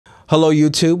Hello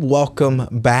YouTube, welcome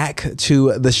back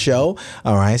to the show.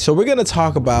 All right, so we're gonna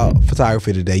talk about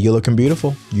photography today. You're looking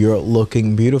beautiful. You're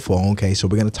looking beautiful. Okay, so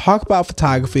we're gonna talk about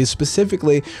photography.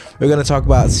 Specifically, we're gonna talk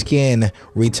about skin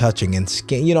retouching and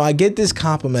skin. You know, I get this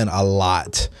compliment a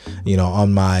lot, you know,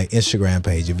 on my Instagram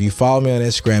page. If you follow me on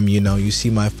Instagram, you know, you see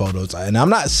my photos. And I'm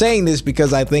not saying this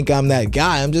because I think I'm that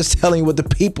guy. I'm just telling you what the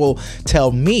people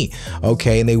tell me.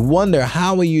 Okay, and they wonder,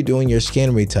 how are you doing your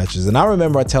skin retouches? And I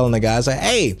remember telling the guys, like,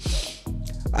 hey,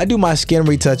 I do my skin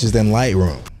retouches in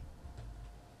Lightroom.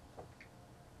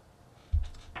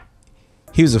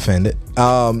 He was offended,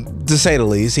 to say the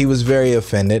least. He was very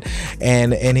offended,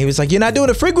 and he was like, "You're not doing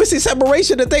the frequency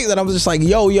separation of things." And I was just like,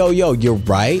 "Yo, you're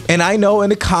right." And I know in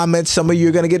the comments, some of you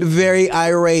are gonna get very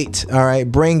irate. All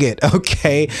right, bring it.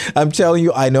 Okay, I'm telling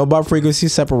you, I know about frequency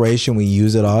separation. We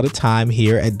use it all the time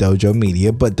here at Dojo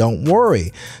Media, but don't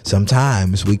worry.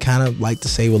 Sometimes we kind of like to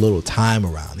save a little time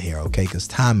around here, okay? Because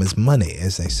time is money,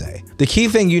 as they say. The key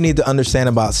thing you need to understand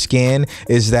about skin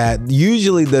is that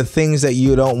usually the things that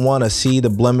you don't want to see, the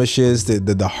blemishes,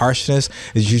 the harshness,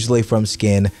 is usually from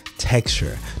skin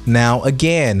texture. Now,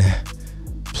 again,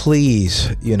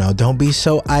 please, you know, don't be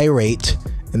so irate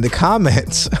in the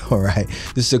comments. All right,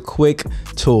 this is a quick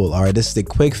tool. All right, this is the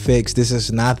quick fix. This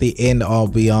is not the end all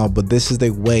be all, but this is the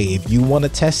way. If you want to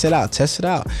test it out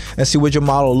and see what your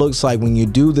model looks like when you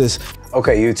do this.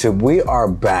 Okay, YouTube, we are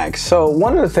back. So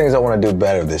one of the things I want to do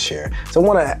better this year, so I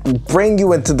want to bring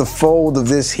you into the fold of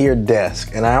this here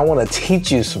desk, and I want to teach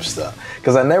you some stuff,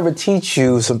 because I never teach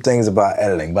you some things about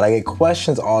editing, but I get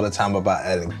questions all the time about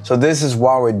editing. So this is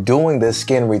why we're doing this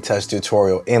skin retouch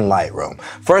tutorial in Lightroom.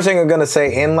 First thing I'm going to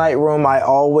say, in Lightroom, I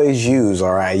always use,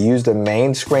 I use the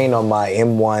main screen on my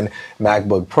M1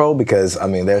 MacBook Pro, because I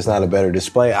mean, there's not a better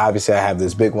display. Obviously, I have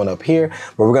this big one up here,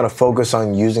 but we're going to focus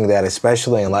on using that,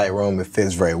 especially in Lightroom. It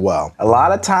fits very well. A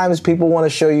lot of times people want to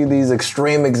show you these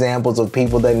extreme examples of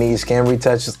people that need skin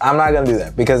retouches. I'm not going to do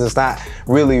that because it's not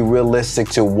really realistic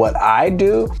to what I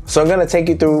do. So I'm going to take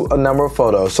you through a number of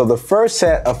photos. So the first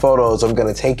set of photos I'm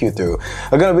going to take you through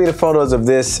are going to be the photos of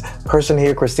this person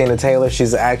here, Christina Taylor.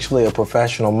 She's actually a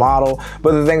professional model,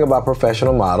 but the thing about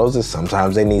professional models is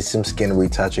sometimes they need some skin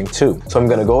retouching too. So I'm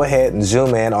going to go ahead and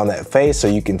zoom in on that face so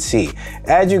you can see.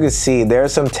 As you can see,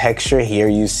 there's some texture here.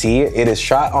 You see it. It is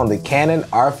shot on the Canon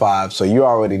R5, so you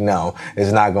already know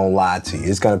it's not gonna lie to you.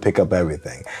 It's gonna pick up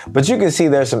everything. But you can see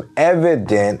there's some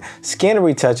evident skin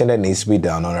retouching that needs to be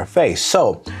done on her face.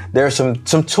 So there's some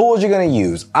tools you're gonna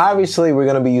use. Obviously, we're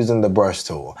gonna be using the brush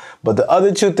tool, but the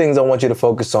other two things I want you to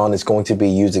focus on is going to be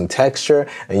using texture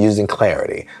and using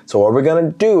clarity. So what we're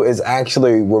gonna do is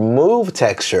actually remove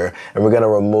texture, and we're gonna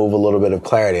remove a little bit of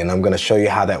clarity, and I'm gonna show you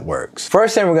how that works.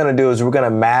 First thing we're gonna do is we're gonna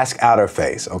mask out her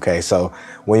face, okay? So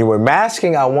when you were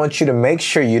masking, I want you to make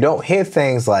sure you don't hit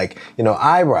things like, you know,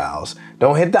 eyebrows.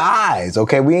 Don't hit the eyes,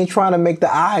 okay? We ain't trying to make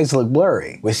the eyes look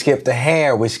blurry. We skip the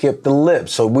hair, we skip the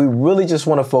lips. So we really just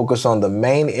want to focus on the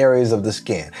main areas of the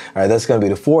skin. All right, that's gonna be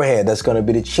the forehead, that's gonna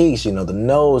be the cheeks, you know, the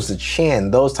nose, the chin,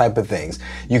 those type of things.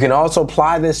 You can also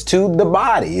apply this to the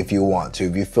body if you want to,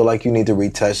 if you feel like you need to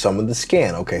retouch some of the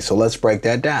skin. Okay, so let's break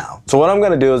that down. So what I'm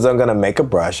gonna do is I'm gonna make a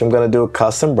brush. I'm gonna do a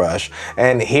custom brush.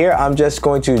 And here I'm just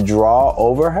going to draw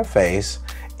over her face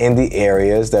in the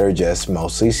areas that are just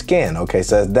mostly skin. Okay,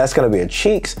 so that's gonna be her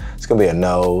cheeks, it's gonna be her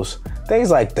nose, things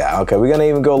like that. Okay, we're gonna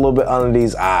even go a little bit under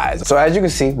these eyes. So as you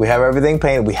can see, we have everything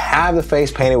painted. We have the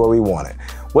face painted where we want it.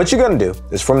 What you're gonna do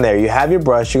is from there, you have your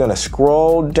brush, you're gonna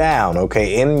scroll down,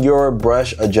 okay, in your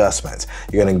brush adjustments.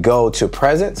 You're gonna go to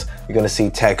presence, you're gonna see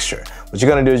texture. What you're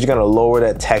gonna do is you're gonna lower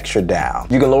that texture down.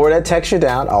 You can lower that texture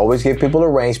down. I always give people a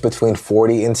range between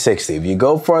 40 and 60. If you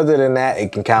go further than that,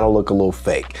 it can kind of look a little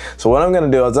fake. So what I'm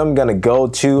gonna do is I'm gonna go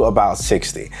to about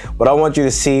 60. What I want you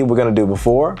to see, we're gonna do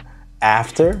before,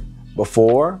 after,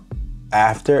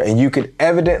 and you can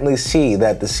evidently see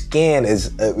that the skin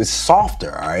is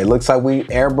softer. All right, it looks like we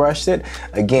airbrushed it.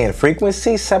 Again,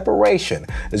 frequency separation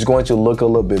is going to look a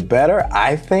little bit better,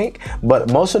 I think,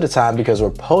 but most of the time, because we're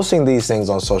posting these things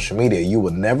on social media, you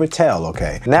will never tell.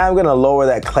 Okay, now I'm gonna lower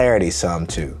that clarity some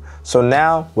too. So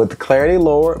now with the clarity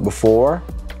lower, before,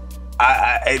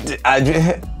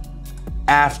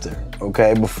 after,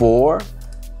 okay, before,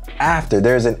 after,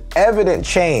 there's an evident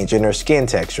change in her skin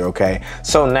texture, okay?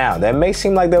 So now, that may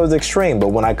seem like that was extreme, but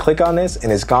when I click on this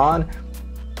and it's gone,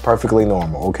 perfectly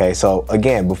normal, okay? So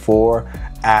again, before,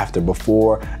 after,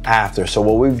 before, after. So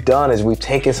what we've done is we've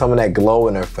taken some of that glow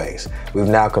in her face. We've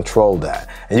now controlled that.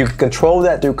 And you can control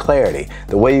that through clarity.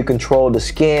 The way you control the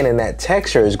skin and that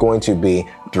texture is going to be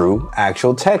through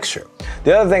actual texture.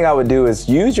 The other thing I would do is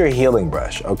use your healing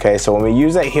brush, okay? So when we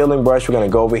use that healing brush, we're gonna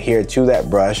go over here to that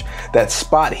brush, that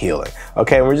spot healing,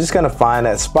 okay? And we're just gonna find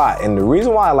that spot. And the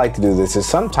reason why I like to do this is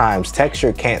sometimes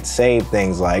texture can't save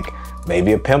things like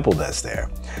maybe a pimple that's there.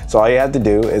 So all you have to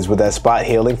do is with that spot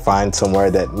healing, find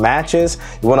somewhere that matches.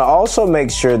 You want to also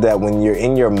make sure that when you're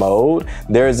in your mode,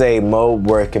 there's a mode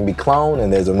where it can be clone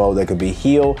and there's a mode that could be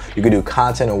heal. You can do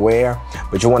content aware,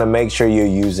 but you want to make sure you're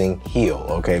using heal,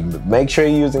 okay? Make sure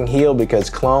you're using heal because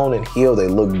clone and heal, they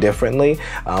look differently.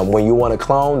 When you want to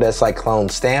clone, that's like clone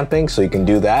stamping, so you can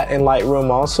do that in Lightroom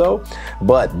also.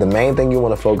 But the main thing you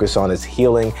want to focus on is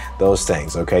healing those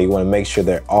things, okay? You want to make sure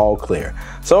they're all clear.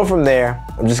 So from there,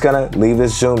 I'm just gonna leave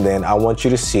this zoomed in. I want you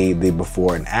to see the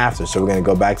before and after. So we're gonna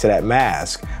go back to that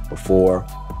mask, before,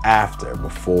 after,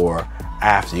 before,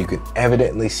 after. You can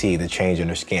evidently see the change in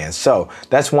her skin. So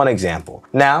that's one example.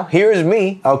 Now, here's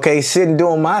me, okay, sitting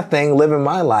doing my thing, living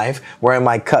my life, wearing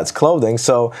my Cuts clothing.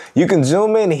 So you can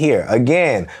zoom in here.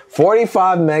 Again,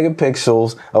 45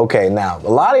 megapixels. Okay, now, a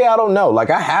lot of y'all don't know,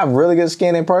 like I have really good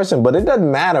skin in person, but it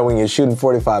doesn't matter when you're shooting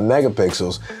 45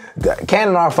 megapixels. The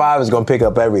Canon R5 is gonna pick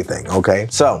up everything, okay?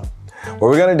 So, what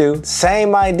we're gonna do,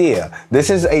 same idea.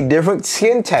 This is a different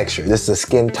skin texture. This is a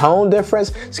skin tone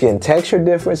difference, skin texture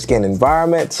difference, skin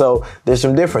environment. So there's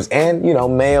some difference. And you know,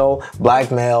 male,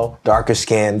 black male, darker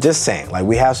skin, just saying, like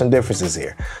we have some differences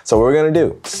here. So what we're gonna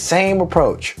do, same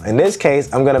approach. In this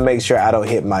case, I'm gonna make sure I don't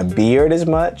hit my beard as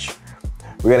much.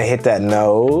 We're gonna hit that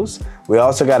nose. We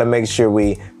also gotta make sure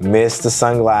we miss the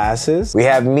sunglasses. We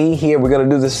have me here. We're gonna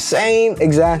do the same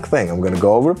exact thing. I'm gonna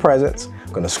go over to presence.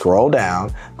 I'm gonna scroll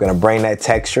down. I'm gonna bring that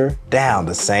texture down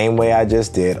the same way I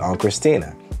just did on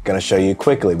Christina. I'm gonna show you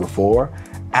quickly before,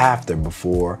 after,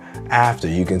 before, after.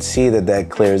 You can see that that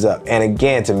clears up. And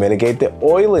again, to mitigate the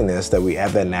oiliness that we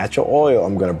have, that natural oil,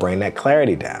 I'm gonna bring that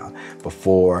clarity down.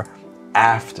 Before,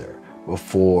 after,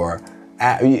 before,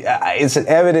 it's an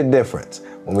evident difference.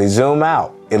 When we zoom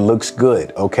out, it looks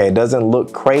good, okay? It doesn't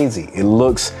look crazy. It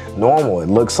looks normal. It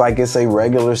looks like it's a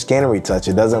regular skin retouch.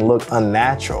 It doesn't look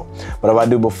unnatural. But if I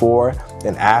do before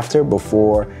and after,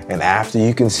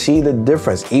 you can see the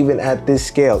difference even at this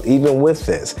scale, even with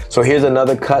this. So here's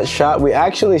another cut shot. We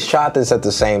actually shot this at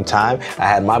the same time. I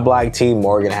had my black tee,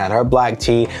 Morgan had her black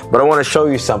tee, but I wanna show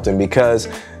you something because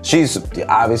she's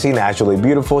obviously naturally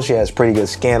beautiful. She has pretty good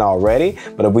skin already,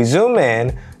 but if we zoom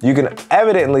in, you can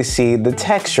evidently see the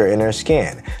texture in her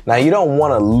skin. Now, you don't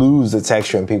want to lose the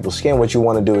texture in people's skin. What you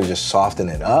want to do is just soften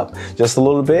it up just a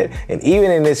little bit. And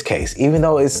even in this case, even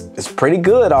though it's pretty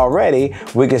good already,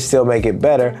 we can still make it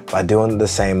better by doing the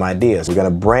same ideas. We're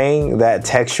going to bring that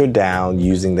texture down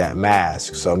using that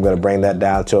mask. So I'm going to bring that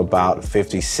down to about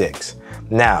 56.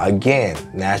 Now, again,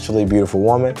 naturally beautiful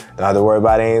woman, don't have to worry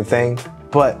about anything.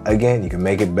 But again, you can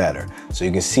make it better. So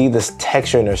you can see this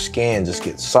texture in her skin just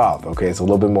get soft, okay? It's a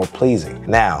little bit more pleasing.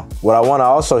 Now, what I wanna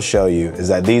also show you is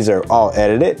that these are all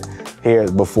edited.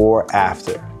 Here's before,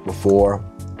 after, before,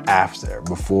 after,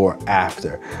 before,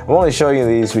 after. I'm only showing you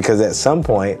these because at some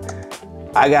point,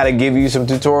 I gotta give you some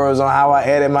tutorials on how I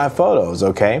edit my photos,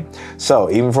 okay? So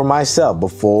even for myself,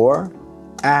 before,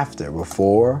 after,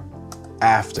 before,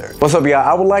 after. What's up, y'all?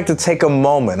 I would like to take a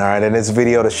moment, all right, in this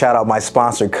video to shout out my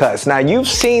sponsor, Cuts. Now, you've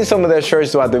seen some of their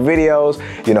shirts throughout the videos.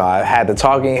 You know, I had the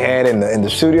talking head in the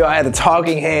studio. I had the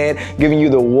talking head giving you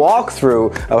the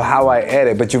walkthrough of how I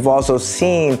edit, but you've also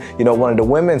seen, you know, one of the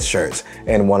women's shirts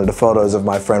and one of the photos of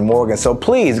my friend Morgan. So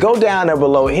please go down there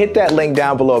below, hit that link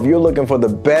down below if you're looking for the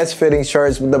best fitting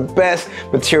shirts with the best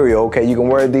material, okay? You can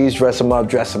wear these, dress them up,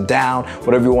 dress them down,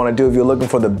 whatever you want to do. If you're looking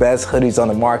for the best hoodies on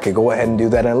the market, go ahead and do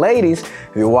that. And ladies,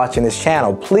 if you're watching this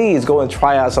channel, please go and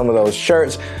try out some of those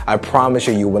shirts. I promise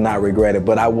you, you will not regret it.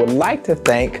 But I would like to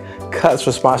thank Cuts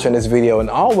for sponsoring this video and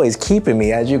always keeping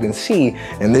me, as you can see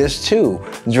in this too,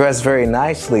 dressed very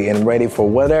nicely and ready for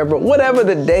whatever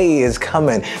the day is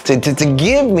coming to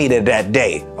give me to that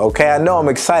day. Okay, I know I'm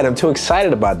excited. I'm too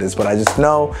excited about this, but I just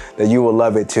know that you will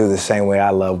love it too, the same way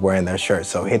I love wearing their shirts.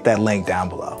 So hit that link down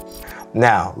below.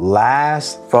 Now,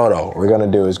 last photo we're gonna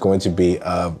do is going to be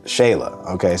of Shayla.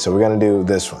 Okay, so we're gonna do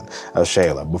this one of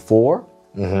Shayla. Before,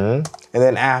 and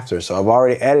then after. So I've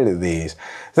already edited these.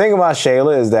 The thing about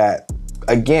Shayla is that,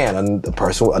 again,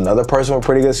 another person with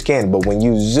pretty good skin, but when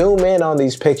you zoom in on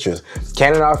these pictures,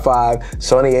 Canon R5,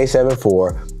 Sony a7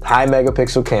 IV, high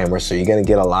megapixel camera, so you're gonna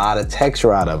get a lot of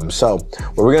texture out of them. So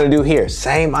what we're gonna do here,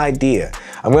 same idea.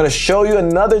 I'm gonna show you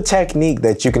another technique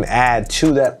that you can add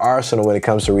to that arsenal when it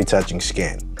comes to retouching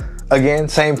skin. again,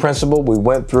 same principle. We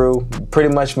went through,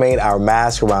 pretty much made our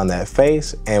mask around that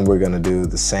face, and we're gonna do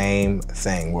the same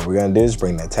thing. What we're gonna do is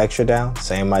bring that texture down,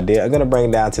 same idea. I'm gonna bring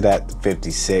it down to that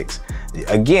 56.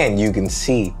 Again, you can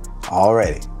see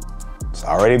already, it's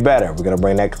already better. We're gonna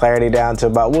bring that clarity down to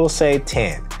about, we'll say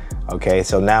 10. Okay,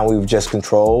 so now we've just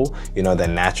controlled, you know, the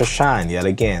natural shine yet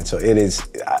again. So it is,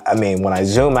 I mean, when I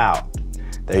zoom out,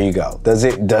 there you go. Does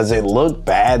it look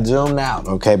bad zoomed out?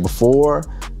 Okay, before,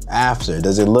 after.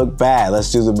 Does it look bad?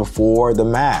 Let's do the before the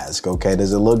mask. Okay,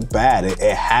 does it look bad? It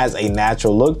has a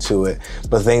natural look to it,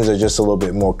 but things are just a little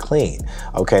bit more clean.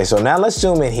 Okay, so now let's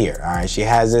zoom in here. All right, she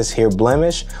has this here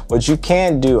blemish. What you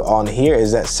can do on here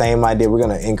is that same idea. We're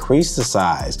gonna increase the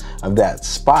size of that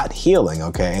spot healing,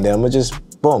 okay? And then I'm gonna just,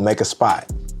 boom, make a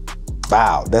spot.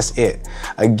 Wow, that's it.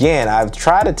 Again, I've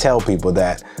tried to tell people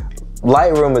that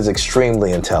Lightroom is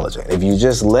extremely intelligent. If you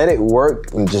just let it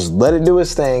work and just let it do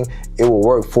its thing, it will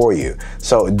work for you.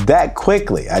 So that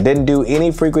quickly, I didn't do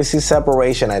any frequency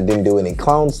separation, I didn't do any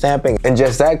clone stamping, and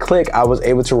just that click, I was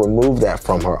able to remove that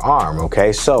from her arm,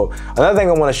 okay? So another thing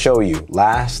I wanna show you,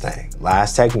 last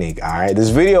technique, all right? This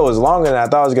video is longer than I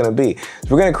thought it was gonna be. So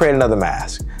we're gonna create another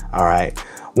mask, all right?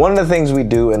 One of the things we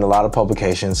do in a lot of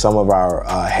publications, some of our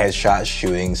headshot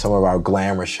shooting, some of our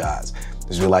glamour shots,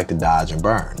 is we like to dodge and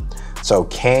burn. So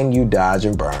can you dodge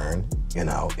and burn, you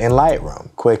know, in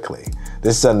Lightroom quickly?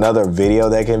 This is another video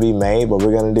that can be made, but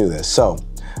we're gonna do this. So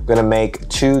I'm gonna make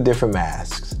 2 different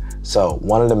masks. So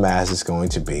one of the masks is going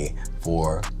to be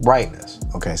for brightness.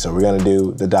 Okay, so we're gonna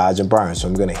do the dodge and burn. So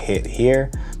I'm gonna hit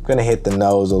here, I'm gonna hit the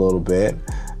nose a little bit,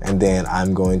 and then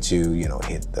I'm going to, you know,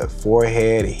 hit the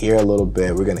forehead here a little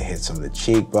bit. We're gonna hit some of the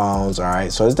cheekbones, all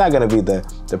right? So it's not gonna be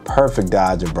the perfect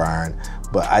dodge and burn,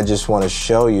 but I just wanna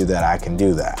show you that I can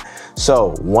do that.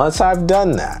 So once I've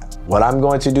done that, what I'm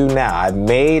going to do now, I've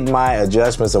made my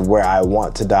adjustments of where I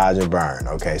want to dodge and burn,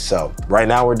 okay? So right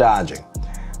now we're dodging.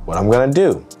 What I'm gonna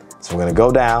do, so I'm gonna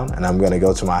go down and I'm gonna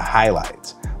go to my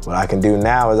highlights. What I can do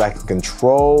now is I can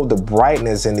control the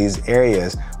brightness in these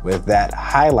areas with that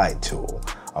highlight tool.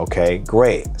 Okay,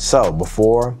 great. So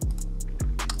before,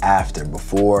 after,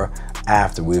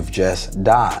 we've just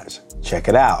dodged. Check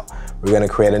it out. We're gonna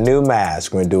create a new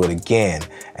mask. We're gonna do it again.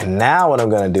 And now what I'm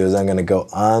gonna do is I'm gonna go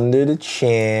under the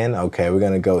chin. Okay, we're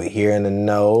gonna go here in the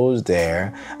nose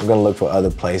there. I'm gonna look for other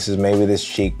places, maybe this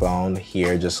cheekbone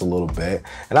here just a little bit.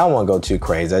 And I don't wanna go too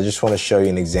crazy. I just wanna show you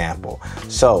an example.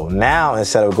 So now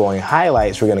instead of going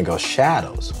highlights, we're gonna go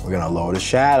shadows. We're gonna lower the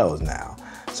shadows now.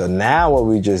 So now what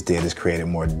we just did is created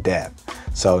more depth.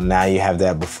 So now you have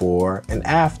that before and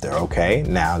after, okay?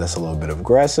 Now that's a little bit of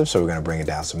aggressive, so we're gonna bring it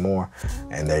down some more.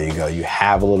 And there you go, you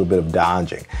have a little bit of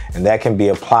dodging. And that can be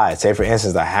applied. Say for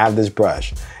instance, I have this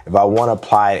brush. If I wanna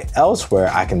apply it elsewhere,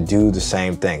 I can do the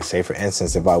same thing. Say for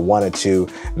instance, if I wanted to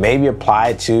maybe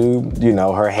apply it to, you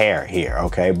know, her hair here,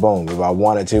 okay? Boom, if I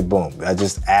wanted to, boom, I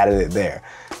just added it there.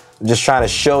 I'm just trying to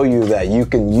show you that you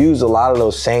can use a lot of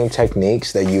those same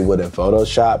techniques that you would in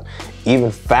Photoshop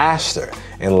even faster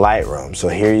in Lightroom. So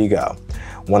here you go.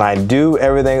 When I do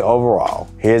everything overall,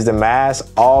 here's the mask,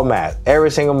 all mask, every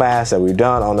single mask that we've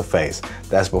done on the face.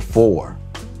 That's before,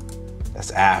 that's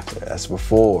after, that's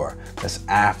before, that's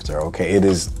after, okay? It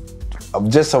is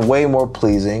just a way more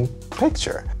pleasing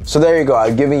picture. So there you go.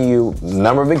 I've given you a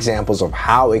number of examples of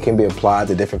how it can be applied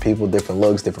to different people, different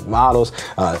looks, different models,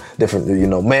 different, you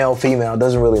know, male, female,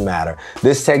 doesn't really matter.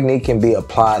 This technique can be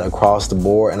applied across the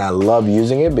board, and I love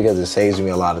using it because it saves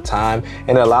me a lot of time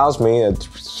and it allows me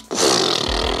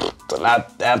to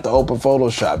not have to open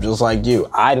Photoshop just like you.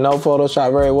 I know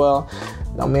Photoshop very well.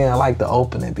 I mean, I like to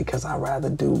open it because I'd rather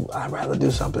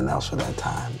do something else for that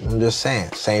time. I'm just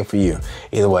saying, same for you.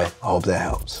 Either way, I hope that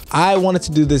helps. I wanted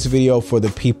to do this video for the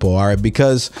people, all right,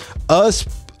 because us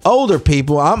older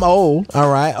people, I'm old, all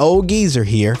right, old geezer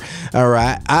here, all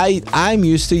right, I'm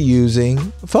used to using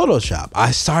Photoshop.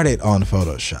 I started on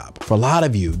Photoshop. For a lot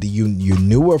of you, you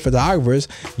newer photographers,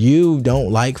 you don't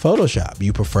like Photoshop.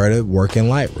 You prefer to work in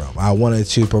Lightroom. I wanted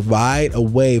to provide a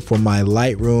way for my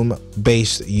Lightroom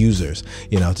based users,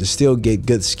 you know, to still get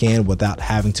good skin without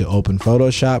having to open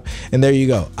Photoshop. And there you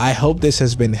go. I hope this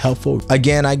has been helpful.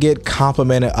 Again, I get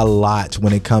complimented a lot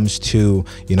when it comes to,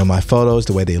 you know, my photos,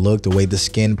 the way they look, the way the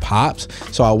skin pops.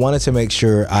 So I wanted to make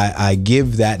sure I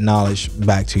give that knowledge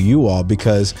back to you all,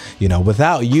 because, you know,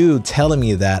 without you telling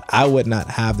me that, I would not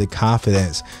have the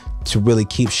confidence to really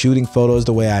keep shooting photos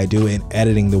the way I do and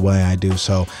editing the way I do.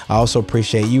 So I also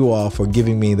appreciate you all for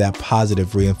giving me that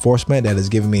positive reinforcement that has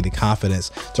given me the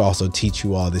confidence to also teach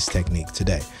you all this technique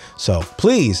today. So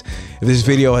please, if this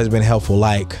video has been helpful,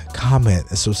 like, comment,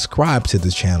 and subscribe to the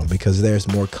channel, because there's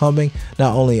more coming,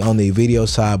 not only on the video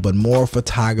side, but more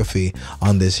photography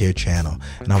on this here channel.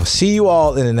 And I will see you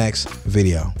all in the next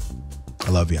video.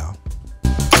 I love y'all.